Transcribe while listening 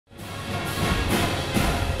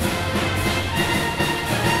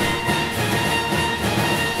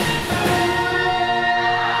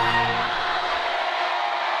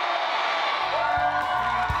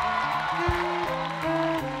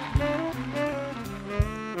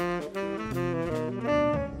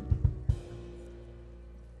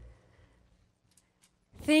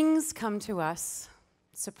Things come to us,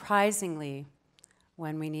 surprisingly,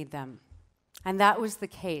 when we need them. And that was the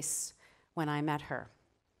case when I met her.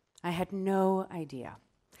 I had no idea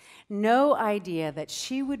that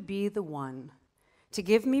she would be the one to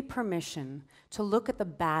give me permission to look at the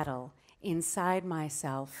battle inside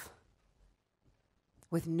myself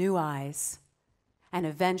with new eyes and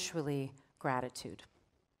eventually gratitude.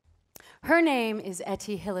 Her name is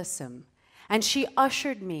Etty Hillesum, and she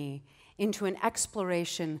ushered me into an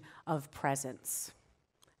exploration of presence,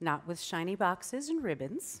 not with shiny boxes and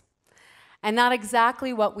ribbons, and not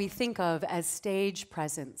exactly what we think of as stage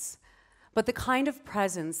presence, but the kind of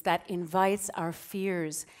presence that invites our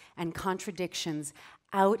fears and contradictions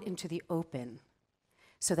out into the open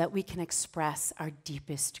so that we can express our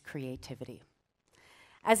deepest creativity.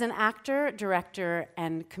 As an actor, director,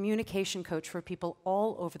 and communication coach for people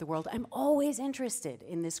all over the world, I'm always interested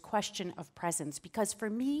in this question of presence because for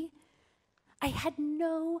me, I had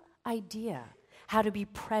no idea how to be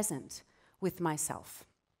present with myself.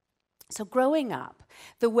 So growing up,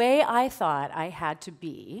 the way I thought I had to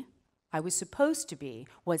be, I was supposed to be,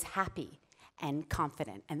 was happy and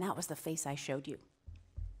confident, and that was the face I showed you.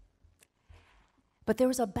 But there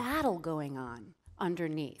was a battle going on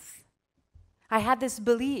underneath. I had this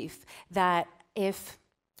belief that if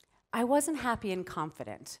I wasn't happy and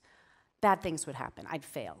confident, bad things would happen. I'd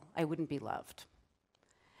fail. I wouldn't be loved.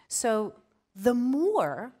 So the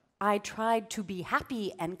more I tried to be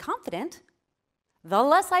happy and confident, the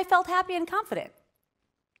less I felt happy and confident.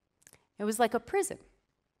 It was like a prison.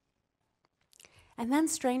 And then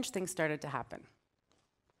strange things started to happen.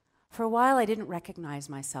 For a while, I didn't recognize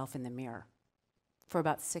myself in the mirror for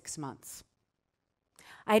about 6 months.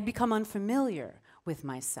 I had become unfamiliar with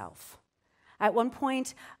myself. At one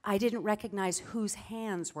point, I didn't recognize whose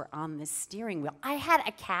hands were on the steering wheel. I had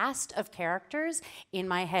a cast of characters in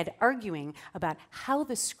my head arguing about how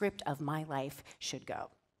the script of my life should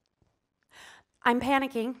go. I'm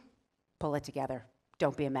panicking. Pull it together.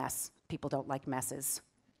 Don't be a mess. People don't like messes.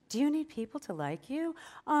 Do you need people to like you?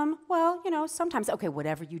 Well, you know, sometimes. Okay,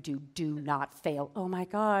 whatever you do, do not fail. Oh my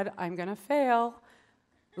God, I'm gonna fail.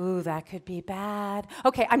 Ooh, that could be bad.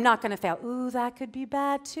 Okay, I'm not gonna fail. Ooh, that could be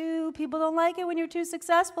bad too. People don't like it when you're too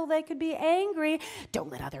successful. They could be angry. Don't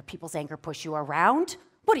let other people's anger push you around.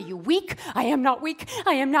 What are you, weak? I am not weak.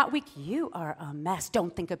 I am not weak. You are a mess.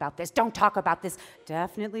 Don't think about this. Don't talk about this.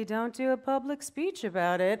 Definitely don't do a public speech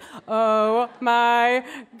about it. Oh my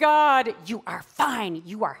God. You are fine.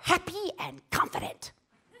 You are happy and confident.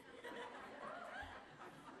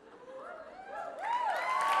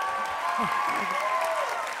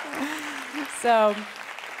 So,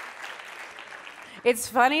 it's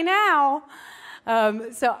funny now.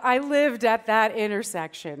 So I lived at that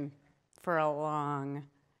intersection for a long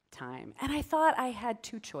time. And I thought I had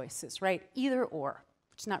two choices, right? Either or.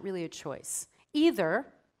 It's not really a choice. Either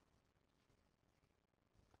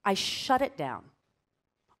I shut it down,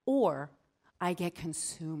 or I get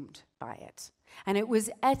consumed by it. And it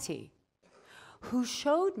was Etty who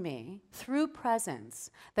showed me through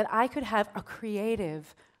presence that I could have a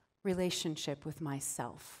creative relationship with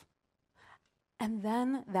myself. And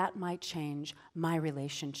then that might change my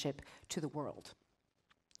relationship to the world.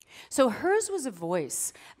 So hers was a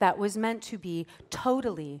voice that was meant to be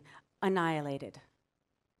totally annihilated.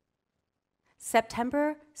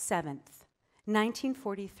 September 7th,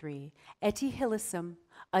 1943, Etty Hillesum,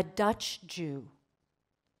 a Dutch Jew,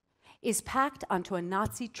 is packed onto a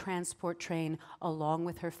Nazi transport train along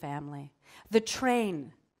with her family. The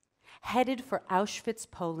train, headed for Auschwitz,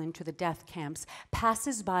 Poland, to the death camps,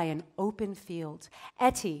 passes by an open field.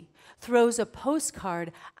 Etty throws a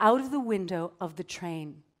postcard out of the window of the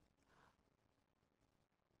train.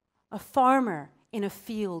 A farmer in a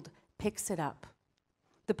field picks it up.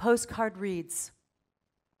 The postcard reads,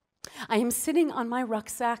 "I am sitting on my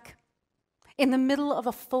rucksack in the middle of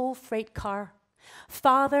a full freight car.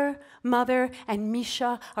 Father, mother, and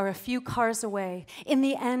Misha are a few cars away. In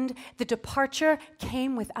the end, the departure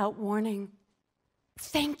came without warning.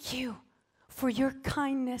 Thank you for your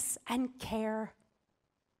kindness and care.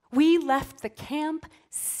 We left the camp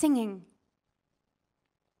singing."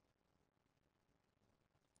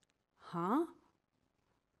 Huh?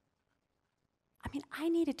 I mean, I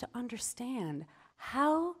needed to understand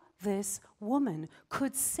how this woman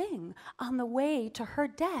could sing on the way to her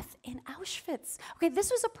death in Auschwitz. Okay,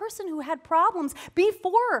 this was a person who had problems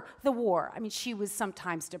before the war. I mean, she was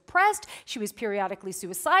sometimes depressed. She was periodically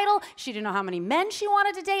suicidal. She didn't know how many men she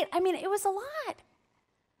wanted to date. I mean, it was a lot.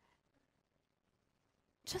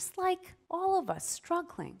 Just like all of us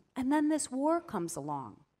struggling. And then this war comes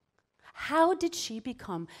along. How did she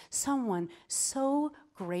become someone so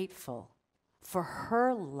grateful for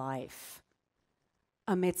her life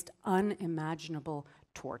amidst unimaginable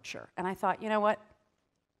torture. And I thought, you know what?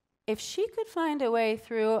 If she could find a way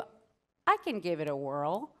through, I can give it a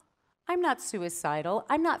whirl. I'm not suicidal.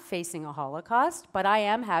 I'm not facing a Holocaust, but I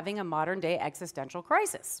am having a modern-day existential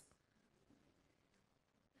crisis.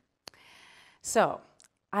 So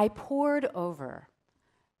I pored over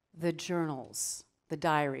the journals, the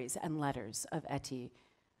diaries and letters of Etty,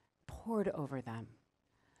 pored over them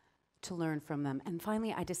to learn from them. And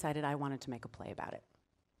finally, I decided I wanted to make a play about it.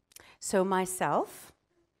 So myself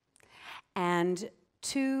and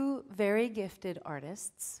two very gifted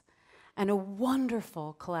artists and a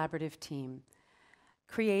wonderful collaborative team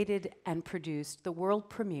created and produced the world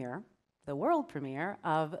premiere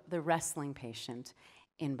of The Wrestling Patient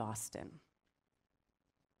in Boston.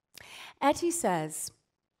 Etty says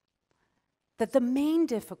that the main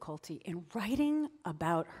difficulty in writing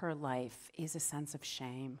about her life is a sense of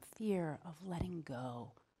shame, fear of letting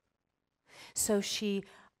go. So she,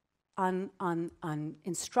 on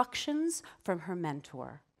instructions from her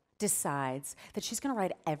mentor, decides that she's going to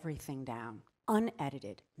write everything down,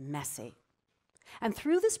 unedited, messy. And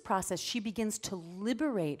through this process, she begins to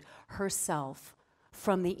liberate herself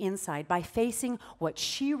from the inside by facing what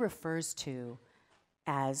she refers to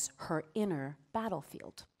as her inner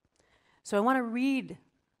battlefield. So I want to read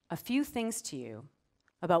a few things to you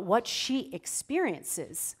about what she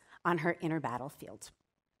experiences on her inner battlefield.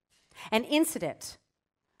 An incident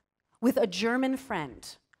with a German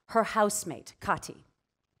friend, her housemate, Kathi.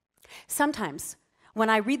 Sometimes, when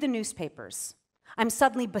I read the newspapers, I'm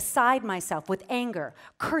suddenly beside myself with anger,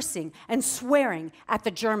 cursing, and swearing at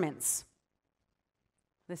the Germans.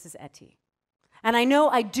 This is Etty. And I know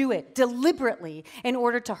I do it deliberately in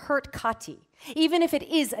order to hurt Kathi, even if it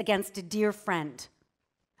is against a dear friend.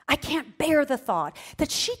 I can't bear the thought that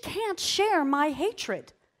she can't share my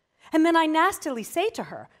hatred. And then I nastily say to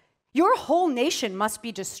her, "Your whole nation must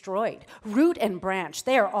be destroyed, root and branch.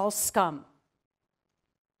 They are all scum."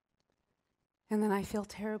 And then I feel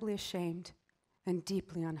terribly ashamed and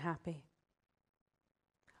deeply unhappy.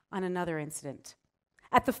 On another incident,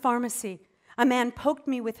 at the pharmacy, a man poked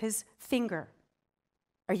me with his finger.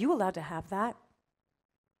 "Are you allowed to have that?"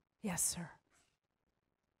 "Yes, sir.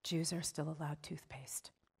 Jews are still allowed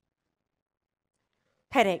toothpaste."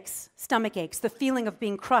 Headaches, stomach aches, the feeling of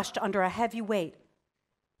being crushed under a heavy weight.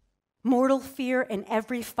 Mortal fear in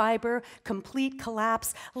every fiber, complete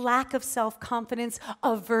collapse, lack of self-confidence,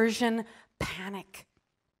 aversion, panic.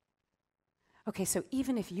 Okay, so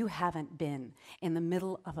even if you haven't been in the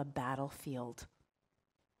middle of a battlefield,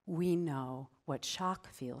 we know what shock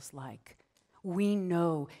feels like. We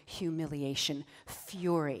know humiliation,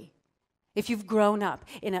 fury. If you've grown up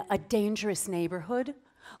in a dangerous neighborhood,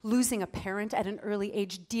 losing a parent at an early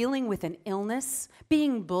age, dealing with an illness,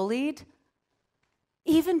 being bullied,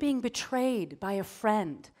 even being betrayed by a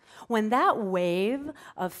friend, when that wave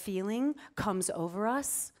of feeling comes over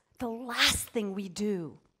us, the last thing we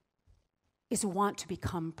do is want to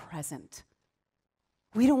become present.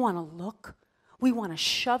 We don't want to look. We want to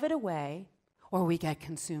shove it away, or we get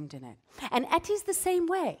consumed in it. And Etty's the same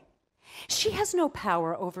way. She has no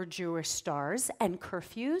power over Jewish stars and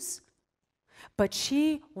curfews, but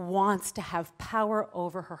she wants to have power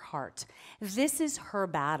over her heart. This is her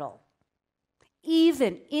battle.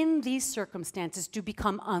 Even in these circumstances, to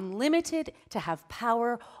become unlimited, to have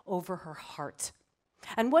power over her heart.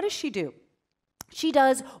 And what does she do? She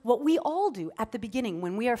does what we all do at the beginning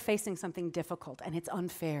when we are facing something difficult and it's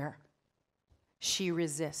unfair. She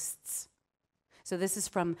resists. So this is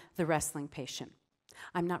from The Wrestling Patient.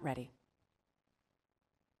 "I'm not ready.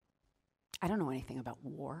 I don't know anything about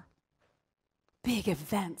war. Big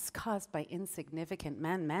events caused by insignificant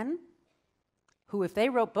men who, if they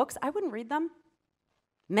wrote books, I wouldn't read them.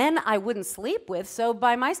 Men I wouldn't sleep with, so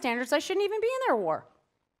by my standards, I shouldn't even be in their war.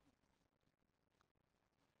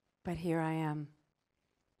 But here I am,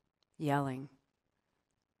 yelling,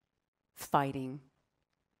 fighting,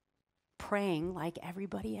 praying like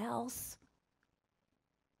everybody else."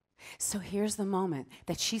 So here's the moment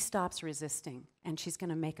that she stops resisting and she's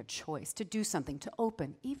going to make a choice to do something, to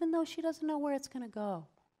open, even though she doesn't know where it's going to go.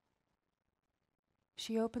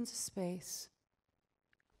 She opens a space.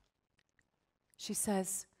 She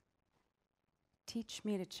says, "Teach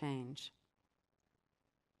me to change.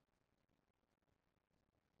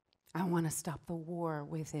 I want to stop the war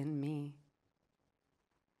within me,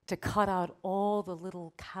 to cut out all the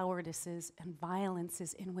little cowardices and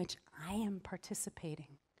violences in which I am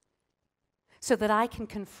participating, so that I can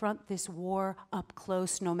confront this war up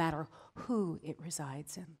close no matter who it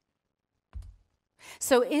resides in."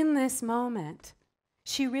 So in this moment,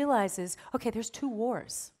 she realizes, okay, there's two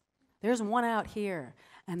wars. There's one out here,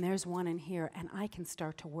 and there's one in here, and I can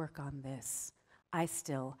start to work on this. I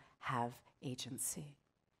still have agency.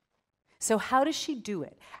 So how does she do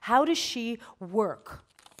it? How does she work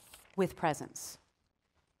with presence?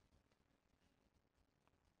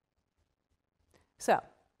 So,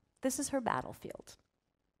 this is her battlefield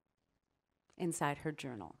inside her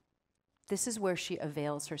journal. This is where she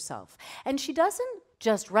avails herself. And she doesn't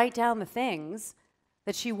just write down the things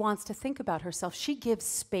that she wants to think about herself. She gives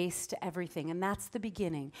space to everything, and that's the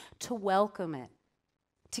beginning, to welcome it,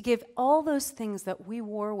 to give all those things that we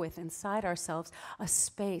war with inside ourselves a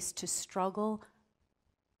space to struggle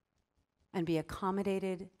and be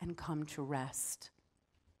accommodated and come to rest.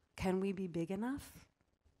 Can we be big enough?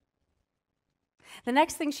 The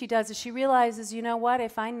next thing she does is she realizes, you know what,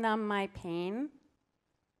 if I numb my pain,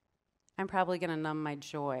 I'm probably going to numb my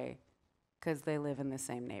joy because they live in the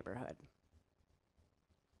same neighborhood.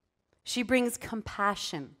 She brings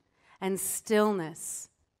compassion and stillness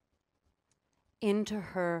into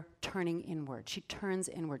her turning inward. She turns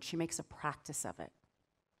inward. She makes a practice of it.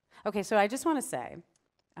 Okay, so I just want to say,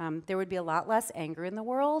 there would be a lot less anger in the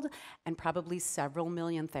world and probably several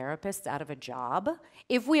million therapists out of a job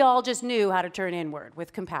if we all just knew how to turn inward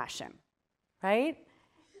with compassion, right?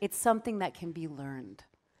 It's something that can be learned,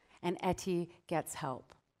 and Etty gets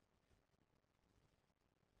help.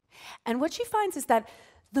 And what she finds is that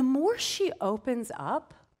the more she opens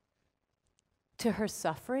up to her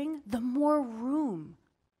suffering, the more room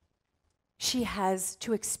she has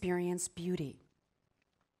to experience beauty.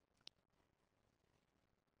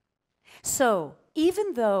 So,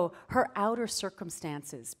 even though her outer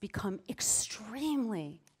circumstances become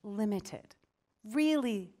extremely limited,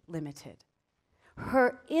 really limited,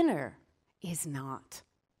 her inner is not.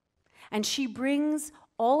 And she brings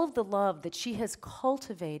all of the love that she has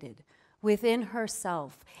cultivated within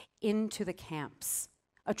herself into the camps,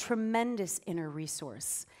 a tremendous inner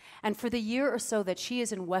resource. And for the year or so that she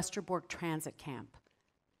is in Westerbork Transit Camp,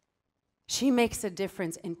 she makes a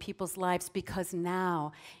difference in people's lives because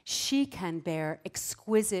now she can bear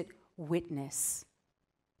exquisite witness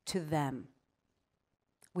to them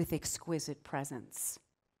with exquisite presence.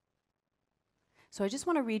 So I just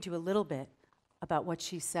want to read you a little bit about what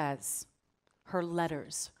she says, her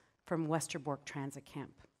letters from Westerbork Transit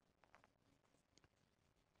Camp.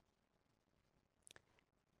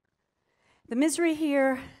 The misery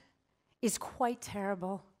here is quite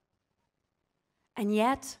terrible, and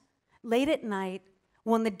yet, late at night,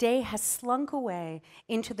 when the day has slunk away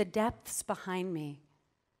into the depths behind me,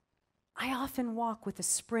 I often walk with a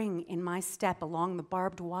spring in my step along the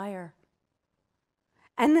barbed wire.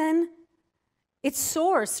 And then it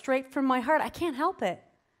soars straight from my heart. I can't help it.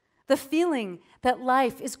 The feeling that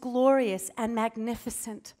life is glorious and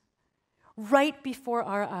magnificent right before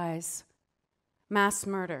our eyes. Mass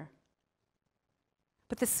murder.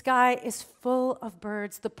 But the sky is full of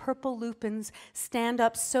birds. The purple lupins stand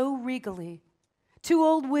up so regally. 2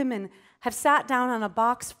 old women have sat down on a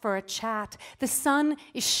box for a chat. The sun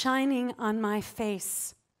is shining on my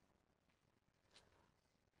face.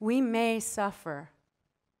 We may suffer,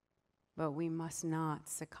 but we must not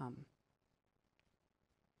succumb.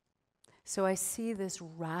 So I see this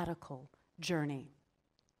radical journey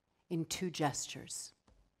in 2 gestures.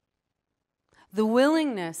 The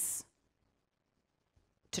willingness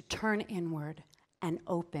to turn inward and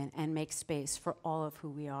open and make space for all of who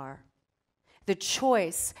we are. The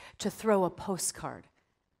choice to throw a postcard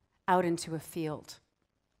out into a field.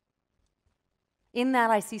 In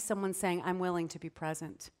that, I see someone saying, I'm willing to be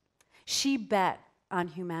present. She bet on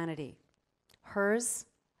humanity, hers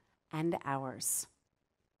and ours.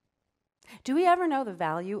 Do we ever know the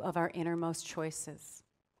value of our innermost choices?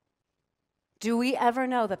 Do we ever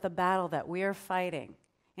know that the battle that we are fighting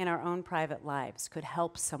in our own private lives could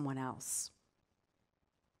help someone else?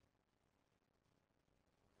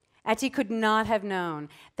 Etty could not have known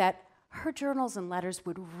that her journals and letters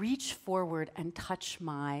would reach forward and touch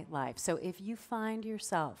my life. So if you find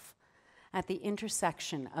yourself at the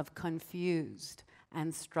intersection of confused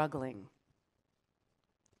and struggling,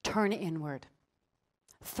 turn inward,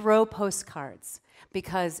 throw postcards,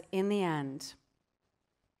 because in the end,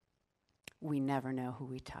 we never know who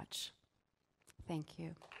we touch. Thank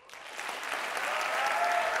you.